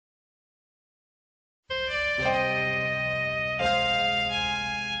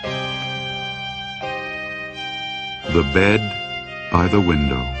The bed by the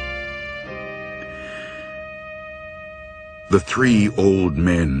window. The three old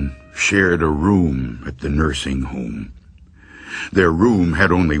men shared a room at the nursing home. Their room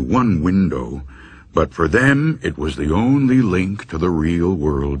had only one window, but for them it was the only link to the real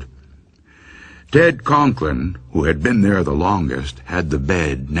world. Ted Conklin, who had been there the longest, had the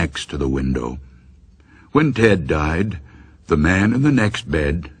bed next to the window. When Ted died, the man in the next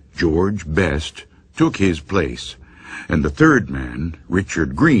bed, George Best, took his place, and the third man,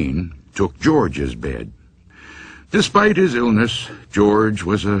 Richard Green, took George's bed. Despite his illness, George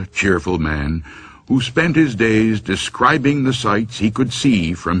was a cheerful man who spent his days describing the sights he could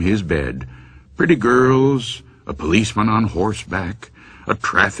see from his bed: pretty girls, a policeman on horseback, a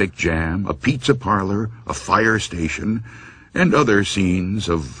traffic jam, a pizza parlor, a fire station, and other scenes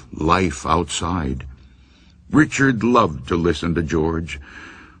of life outside. Richard loved to listen to George,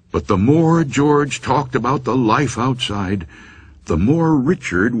 but the more George talked about the life outside, the more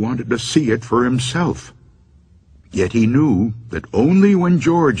Richard wanted to see it for himself. Yet he knew that only when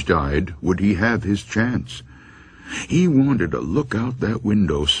George died would he have his chance. He wanted to look out that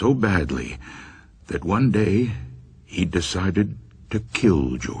window so badly that one day he decided to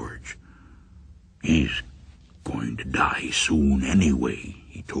kill George. "He's going to die soon anyway,"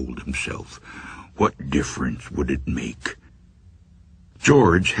 he told himself. "What difference would it make?"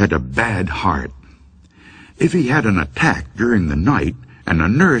 George had a bad heart. If he had an attack during the night and a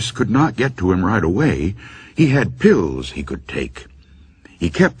nurse could not get to him right away, he had pills he could take.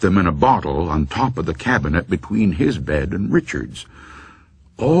 He kept them in a bottle on top of the cabinet between his bed and Richard's.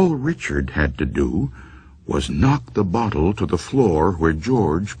 All Richard had to do was knock the bottle to the floor where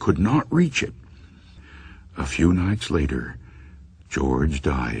George could not reach it. A few nights later, George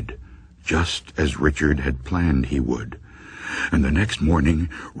died, just as Richard had planned he would. And the next morning,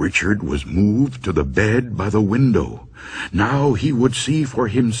 Richard was moved to the bed by the window. Now he would see for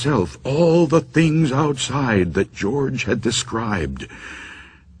himself all the things outside that George had described.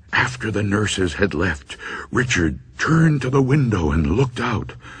 After the nurses had left, Richard turned to the window and looked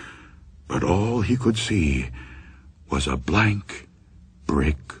out. But all he could see was a blank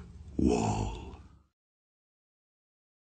brick wall.